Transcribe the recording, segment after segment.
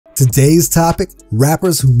Today's topic,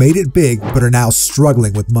 rappers who made it big but are now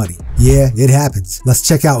struggling with money. Yeah, it happens. Let's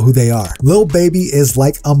check out who they are. Lil Baby is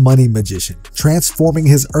like a money magician, transforming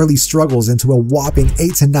his early struggles into a whopping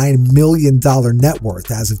 $8 to $9 million net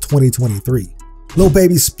worth as of 2023. Lil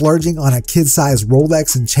Baby splurging on a kid-sized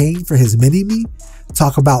Rolex and chain for his mini-me?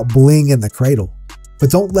 Talk about bling in the cradle.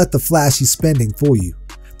 But don't let the flashy spending fool you.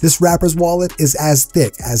 This rapper's wallet is as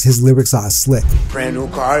thick as his lyrics are slick. Brand new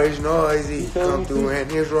car is noisy, come through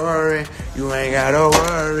and it's roaring. You ain't gotta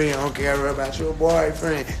worry, don't care about your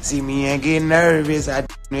boyfriend. See me and get nervous, I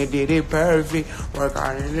did it perfect. Work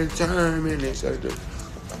hard and determined.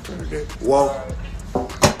 Whoa.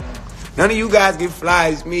 None of you guys get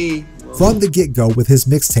flies, me. From the get-go with his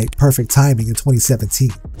mixtape Perfect Timing in 2017,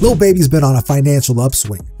 Lil Baby's been on a financial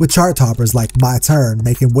upswing, with chart toppers like My Turn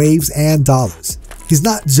making waves and dollars. He's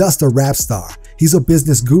not just a rap star, he's a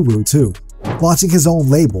business guru too, launching his own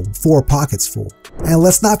label, 4 Pockets Full. And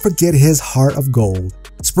let's not forget his heart of gold,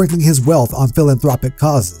 sprinkling his wealth on philanthropic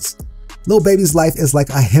causes. Lil Baby's life is like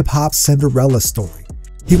a hip-hop Cinderella story.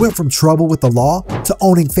 He went from trouble with the law to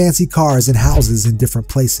owning fancy cars and houses in different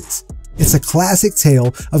places. It's a classic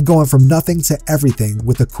tale of going from nothing to everything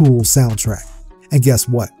with a cool soundtrack. And guess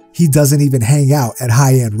what? He doesn't even hang out at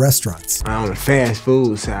high-end restaurants. I'm on the fast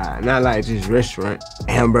food side, not like just restaurant,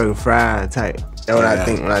 hamburger, fry type. That's what I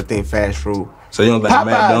think when I think fast food. So you don't like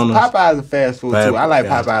McDonald's? Popeyes is fast food too. I like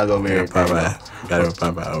Popeyes over everything. Popeyes.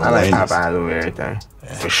 I like Popeyes over everything.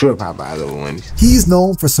 For sure Popeyes over Wendy's. He's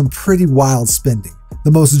known for some pretty wild spending.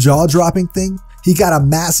 The most jaw-dropping thing? He got a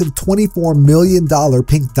massive $24 million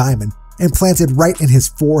pink diamond implanted right in his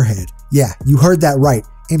forehead. Yeah, you heard that right,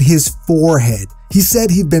 in his forehead. He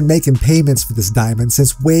said he'd been making payments for this diamond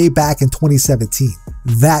since way back in 2017.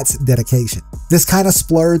 That's dedication. This kind of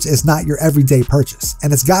splurge is not your everyday purchase,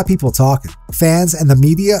 and it's got people talking. Fans and the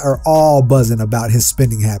media are all buzzing about his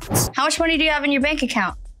spending habits. How much money do you have in your bank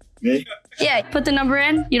account? Me? Yeah, put the number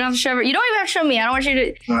in. You don't have to show it. You don't even have to show me. I don't want you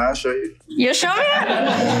to. No, I'll show you. You'll show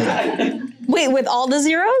me? Wait, with all the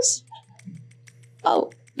zeros?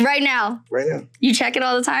 Oh, right now? Right now. You check it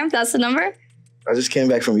all the time? That's the number? I just came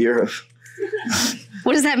back from Europe.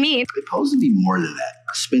 What does that mean? It's supposed to be more than that.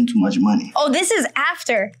 I spend too much money. Oh, this is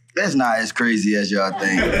after. That's not as crazy as y'all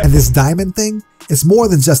think. And this diamond thing, it's more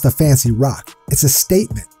than just a fancy rock. It's a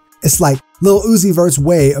statement. It's like Lil Uzi Vert's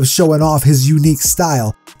way of showing off his unique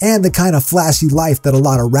style and the kind of flashy life that a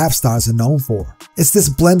lot of rap stars are known for. It's this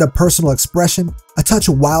blend of personal expression, a touch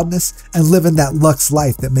of wildness, and living that luxe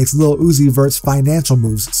life that makes Lil Uzi Vert's financial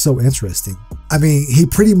moves so interesting. I mean, he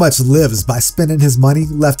pretty much lives by spending his money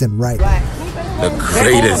left and right. The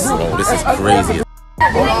greatest. Oh, this is crazy.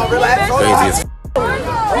 Crazy as oh my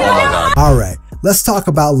God. Alright, let's talk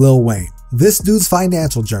about Lil Wayne. This dude's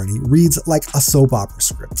financial journey reads like a soap opera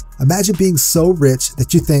script. Imagine being so rich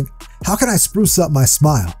that you think, how can I spruce up my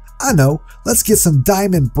smile? I know, let's get some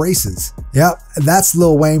diamond braces. Yep, that's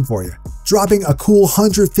Lil Wayne for you. Dropping a cool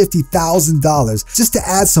 $150,000 just to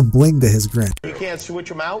add some bling to his grin. You can't switch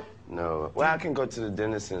them out? No. Well, I can go to the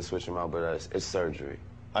dentist and switch them out, but it's surgery.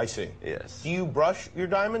 I see. Yes. Do you brush your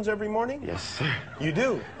diamonds every morning? Yes, sir. You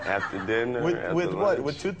do? After dinner. With after what? lunch.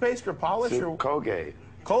 With toothpaste or polish or Colgate?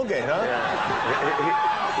 Colgate, huh?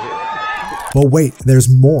 But wait, there's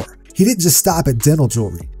more. He didn't just stop at dental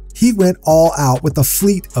jewelry. He went all out with a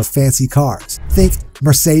fleet of fancy cars. Think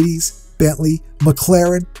Mercedes, Bentley,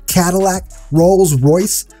 McLaren, Cadillac,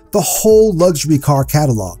 Rolls-Royce, the whole luxury car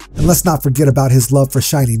catalog. And let's not forget about his love for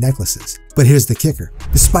shiny necklaces. But here's the kicker.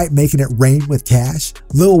 Despite making it rain with cash,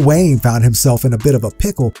 Lil Wayne found himself in a bit of a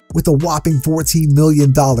pickle with a whopping $14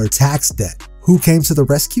 million tax debt. Who came to the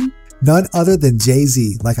rescue? None other than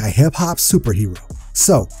Jay-Z, like a hip-hop superhero.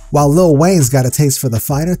 So, while Lil Wayne's got a taste for the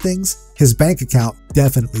finer things, his bank account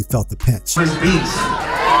definitely felt the pinch. His beats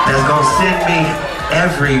that's gonna send me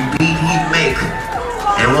every beat he make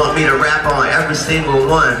and want me to rap on every single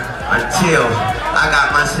one until I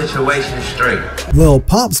got my situation straight. Lil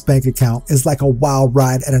Pump's bank account is like a wild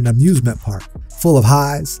ride at an amusement park, full of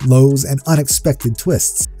highs, lows, and unexpected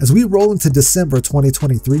twists. As we roll into December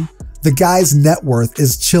 2023, the guy's net worth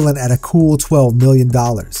is chilling at a cool $12 million.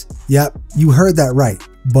 Yep, you heard that right.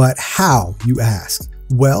 But how, you ask?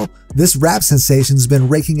 Well, this rap sensation's been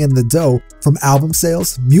raking in the dough from album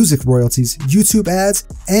sales, music royalties, YouTube ads,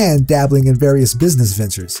 and dabbling in various business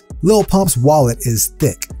ventures. Lil Pump's wallet is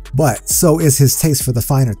thick, but so is his taste for the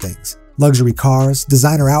finer things. Luxury cars,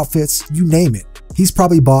 designer outfits, you name it. He's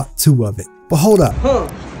probably bought 2 of it. But hold up.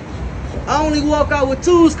 I only walk out with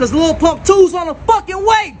 2s cause Lil Pump 2's on the fucking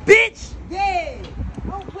way, bitch! Yeah!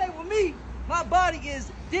 Don't play with me. My body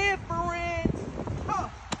is different.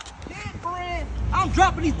 Different. I'm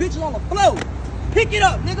dropping these bitches on the floor. Pick it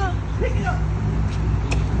up, nigga. Pick it up.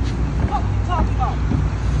 What you talking about?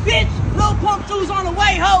 Bitch, Lil Pump 2's on the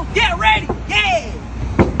way, ho. Get ready. Yeah.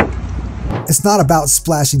 It's not about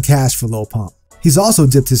splashing cash for Lil Pump. He's also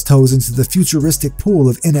dipped his toes into the futuristic pool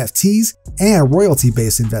of NFTs and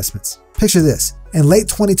royalty-based investments. Picture this. In late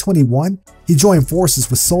 2021, he joined forces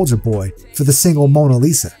with Soulja Boy for the single Mona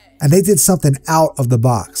Lisa, and they did something out of the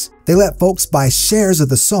box. They let folks buy shares of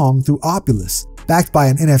the song through Oculus, backed by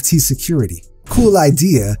an NFT security. Cool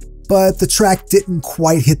idea, but the track didn't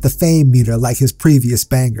quite hit the fame meter like his previous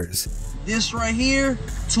bangers. This right here,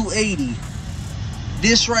 280.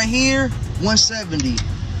 This right here, 170.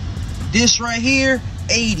 This right here,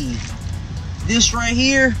 80. This right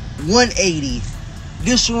here, 180.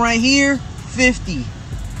 This one right here, 50.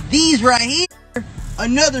 These right here,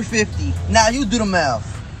 another 50. Now you do the math.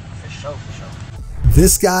 For sure, for sure.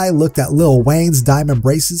 This guy looked at Lil Wayne's diamond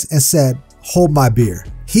braces and said, "Hold my beer."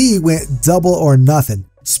 He went double or nothing,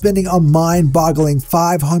 spending a mind-boggling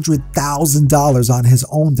 $500,000 on his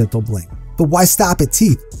own dental bling. But why stop at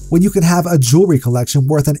teeth when you can have a jewelry collection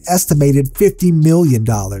worth an estimated $50 million?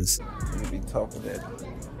 You be talking that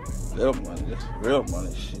little money, that's real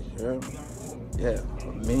money shit, you heard me? Yeah,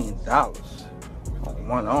 $1 million on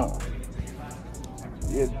one arm.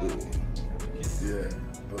 Yeah, dude. Yeah,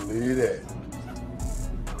 believe that.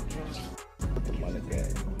 Put the money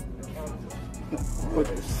back. Put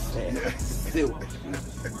the sand.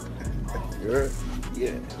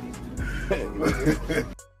 Yeah.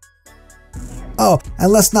 Oh,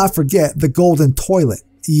 and let's not forget the golden toilet.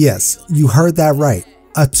 Yes, you heard that right.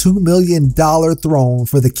 A $2 million throne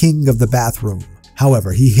for the king of the bathroom.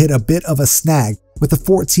 However, he hit a bit of a snag with a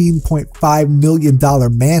 $14.5 million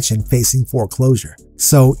mansion facing foreclosure.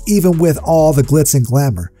 So even with all the glitz and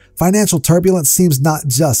glamour, financial turbulence seems not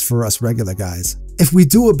just for us regular guys. If we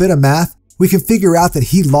do a bit of math, we can figure out that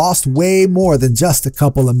he lost way more than just a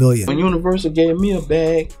couple of million. When Universal gave me a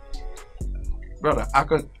bag, brother, I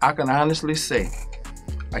can honestly say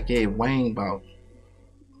I gave Wayne about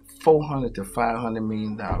 $400 to $500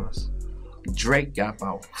 million. Drake got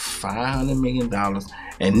about $500 million,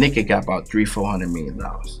 and Nicki got about $300-400 million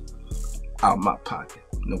out my pocket.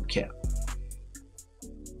 No cap.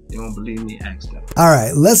 You don't believe me? Ask them. All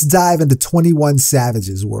right, let's dive into 21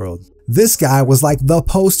 Savage's world. This guy was like the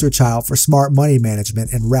poster child for smart money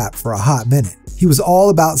management in rap for a hot minute. He was all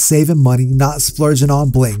about saving money, not splurging on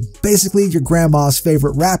bling. Basically your grandma's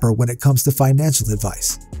favorite rapper when it comes to financial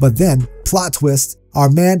advice. But then, plot twist, our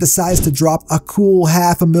man decides to drop a cool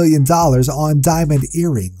 $500,000 on diamond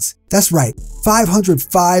earrings. That's right,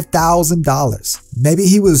 $505,000. Maybe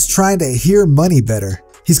he was trying to hear money better.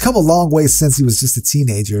 He's come a long way since he was just a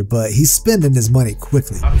teenager, but he's spending his money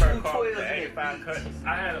quickly. My first car was an 85 Cutlass.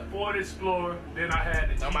 I had a Ford Explorer, then I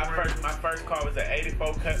had the my first car was an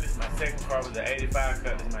 84 Cutlass, my second car was an 85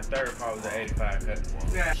 Cutlass, my third car was an 85 Cutlass.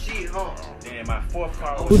 Yeah, shit, huh? Then my fourth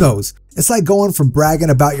car was... Who knows? It's like going from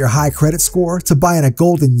bragging about your high credit score to buying a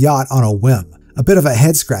golden yacht on a whim. A bit of a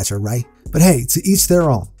head scratcher, right? But hey, to each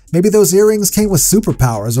their own. Maybe those earrings came with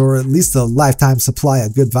superpowers or at least a lifetime supply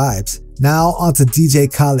of good vibes. Now onto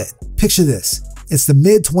DJ Khaled. Picture this. It's the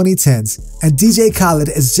mid-2010s and DJ Khaled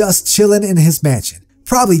is just chilling in his mansion,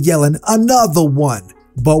 probably yelling another one.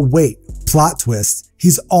 But wait, plot twist,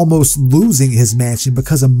 he's almost losing his mansion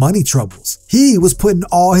because of money troubles. He was putting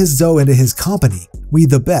all his dough into his company, We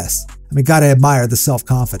the Best. I mean, gotta admire the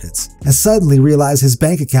self-confidence. And suddenly realized his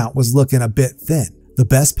bank account was looking a bit thin. The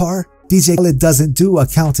best part? DJ Khaled doesn't do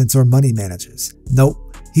accountants or money managers. Nope,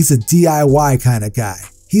 he's a DIY kind of guy.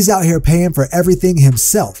 He's out here paying for everything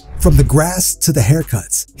himself, from the grass to the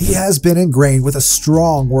haircuts. He has been ingrained with a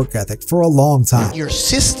strong work ethic for a long time. Your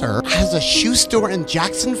sister has a shoe store in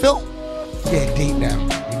Jacksonville? You're getting deep now.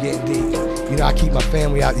 You're getting deep. You know, I keep my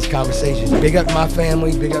family out these conversations. Big up to my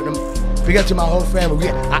family, big up to my whole family.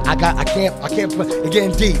 I can't, you're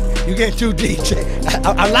getting deep. You're getting too deep.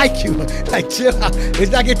 I like you. Like, chill out.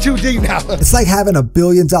 Let's not get too deep now. It's like having a $1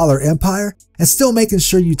 billion empire and still making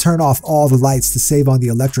sure you turn off all the lights to save on the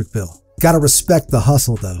electric bill. Gotta respect the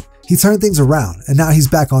hustle though. He turned things around and now he's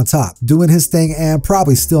back on top, doing his thing and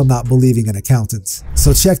probably still not believing in accountants.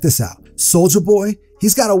 So check this out. Soulja Boy,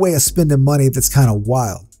 he's got a way of spending money that's kind of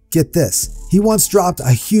wild. Get this. He once dropped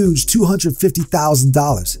a huge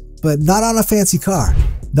 $250,000. But not on a fancy car.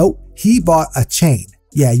 Nope, he bought a chain.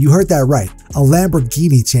 Yeah, you heard that right, a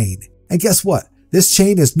Lamborghini chain. And guess what? This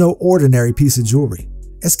chain is no ordinary piece of jewelry.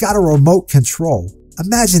 It's got a remote control.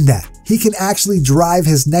 Imagine that. He can actually drive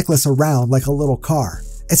his necklace around like a little car.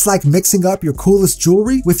 It's like mixing up your coolest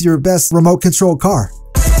jewelry with your best remote control car.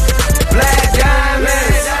 Black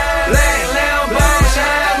diamonds, black Lambo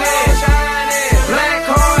shining, black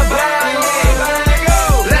car buying,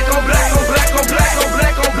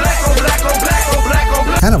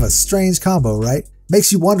 strange combo, right?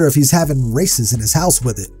 Makes you wonder if he's having races in his house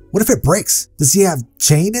with it. What if it breaks? Does he have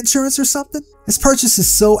chain insurance or something? His purchase is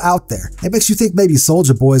so out there, it makes you think maybe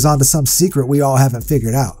Soulja Boy's onto some secret we all haven't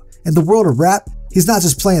figured out. In the world of rap, he's not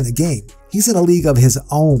just playing the game, he's in a league of his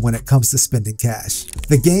own when it comes to spending cash.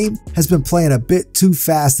 The game has been playing a bit too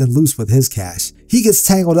fast and loose with his cash. He gets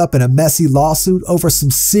tangled up in a messy lawsuit over some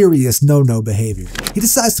serious no-no behavior. He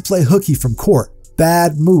decides to play hooky from court.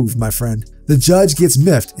 Bad move, my friend. The judge gets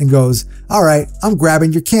miffed and goes, "All right, I'm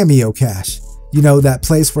grabbing your Cameo cash." You know, that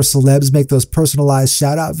place where celebs make those personalized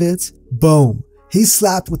shout-out vids? Boom. He's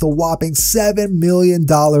slapped with a whopping $7 million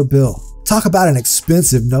bill. Talk about an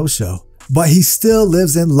expensive no-show. But he still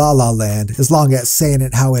lives in La La Land as long as saying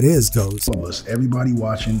it how it is goes. Everybody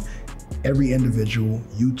watching, every individual,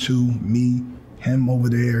 you two, me, him over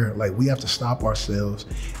there, like we have to stop ourselves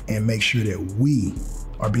and make sure that we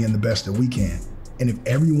are being the best that we can. And if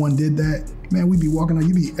everyone did that, man, we'd be walking on,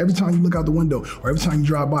 every time you look out the window or every time you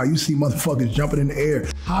drive by, you see motherfuckers jumping in the air,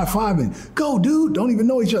 high-fiving. Go, dude, don't even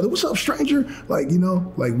know each other. What's up, stranger? Like, you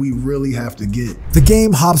know, like we really have to get. The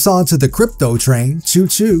game hops onto the crypto train,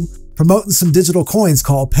 choo-choo, promoting some digital coins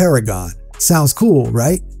called Paragon. Sounds cool,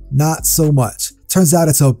 right? Not so much. Turns out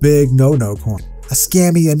it's a big no-no coin, a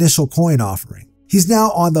scammy initial coin offering. He's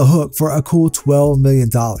now on the hook for a cool $12 million.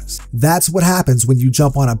 That's what happens when you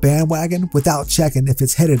jump on a bandwagon without checking if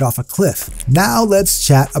it's headed off a cliff. Now let's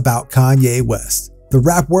chat about Kanye West, the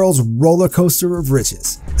rap world's roller coaster of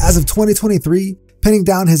riches. As of 2023, pinning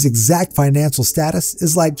down his exact financial status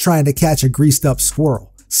is like trying to catch a greased up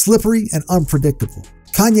squirrel, slippery and unpredictable.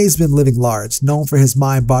 Kanye's been living large, known for his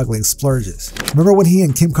mind-boggling splurges. Remember when he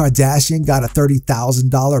and Kim Kardashian got a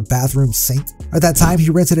 $30,000 bathroom sink? Or that time he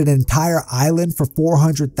rented an entire island for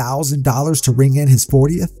 $400,000 to ring in his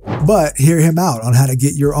 40th? But hear him out on how to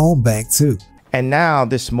get your own bank too. And now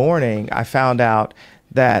this morning I found out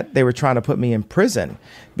that they were trying to put me in prison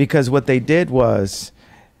because what they did was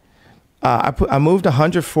I moved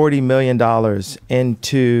 $140 million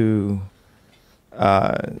into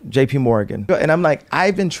JP Morgan. And I'm like,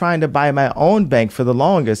 I've been trying to buy my own bank for the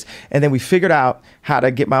longest. And then we figured out how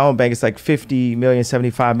to get my own bank. It's like 50 million,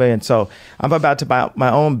 75 million. So I'm about to buy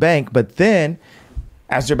my own bank. But then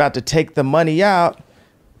as they're about to take the money out,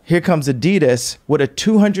 here comes Adidas with a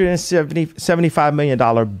 $275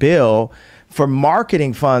 million bill for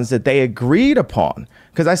marketing funds that they agreed upon.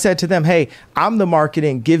 Because I said to them, hey, I'm the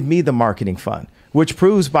marketing, give me the marketing fund, which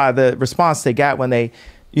proves by the response they got when they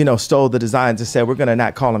stole the designs and said, we're going to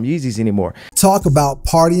not call them Yeezys anymore. Talk about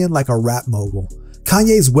partying like a rap mogul.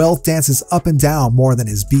 Kanye's wealth dances up and down more than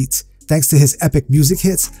his beats, thanks to his epic music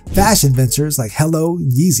hits, fashion ventures like Hello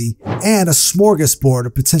and Yeezy, and a smorgasbord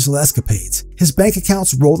of potential escapades. His bank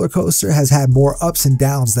account's roller coaster has had more ups and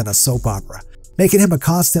downs than a soap opera, making him a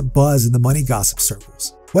constant buzz in the money gossip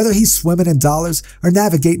circles. Whether he's swimming in dollars or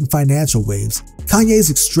navigating financial waves, Kanye's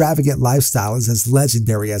extravagant lifestyle is as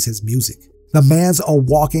legendary as his music. The man's a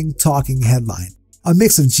walking, talking headline, a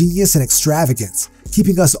mix of genius and extravagance,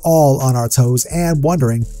 keeping us all on our toes and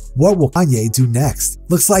wondering, what will Kanye do next?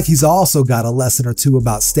 Looks like he's also got a lesson or two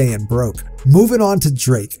about staying broke. Moving on to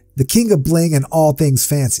Drake, the king of bling and all things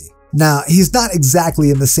fancy. Now, he's not exactly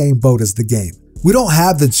in the same boat as the game. We don't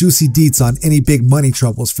have the juicy deets on any big money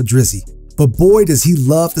troubles for Drizzy, but boy does he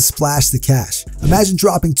love to splash the cash. Imagine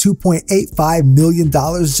dropping $2.85 million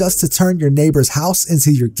just to turn your neighbor's house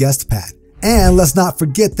into your guest pad. And let's not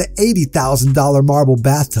forget the $80,000 marble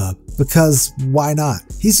bathtub, because why not?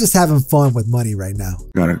 He's just having fun with money right now.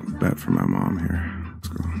 Got a bet for my mom here. Let's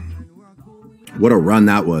go. What a run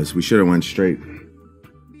that was. We should have went straight.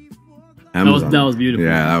 Amazon. That was beautiful.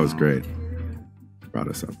 Yeah, that was great. Brought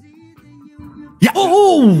us up. Yeah.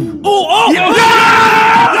 Oh! Yeah.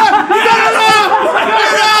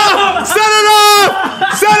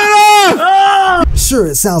 Set it up! Sure,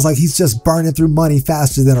 it sounds like he's just burning through money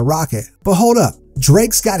faster than a rocket, but hold up.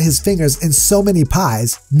 Drake's got his fingers in so many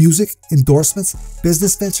pies, music, endorsements,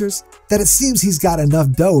 business ventures, that it seems he's got enough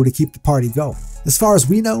dough to keep the party going. As far as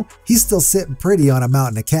we know, he's still sitting pretty on a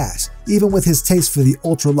mountain of cash, even with his taste for the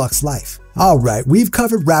ultra-luxe life. Alright, we've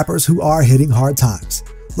covered rappers who are hitting hard times.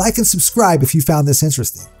 Like and subscribe if you found this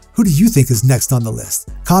interesting. Who do you think is next on the list?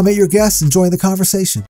 Comment your guess and join the conversation.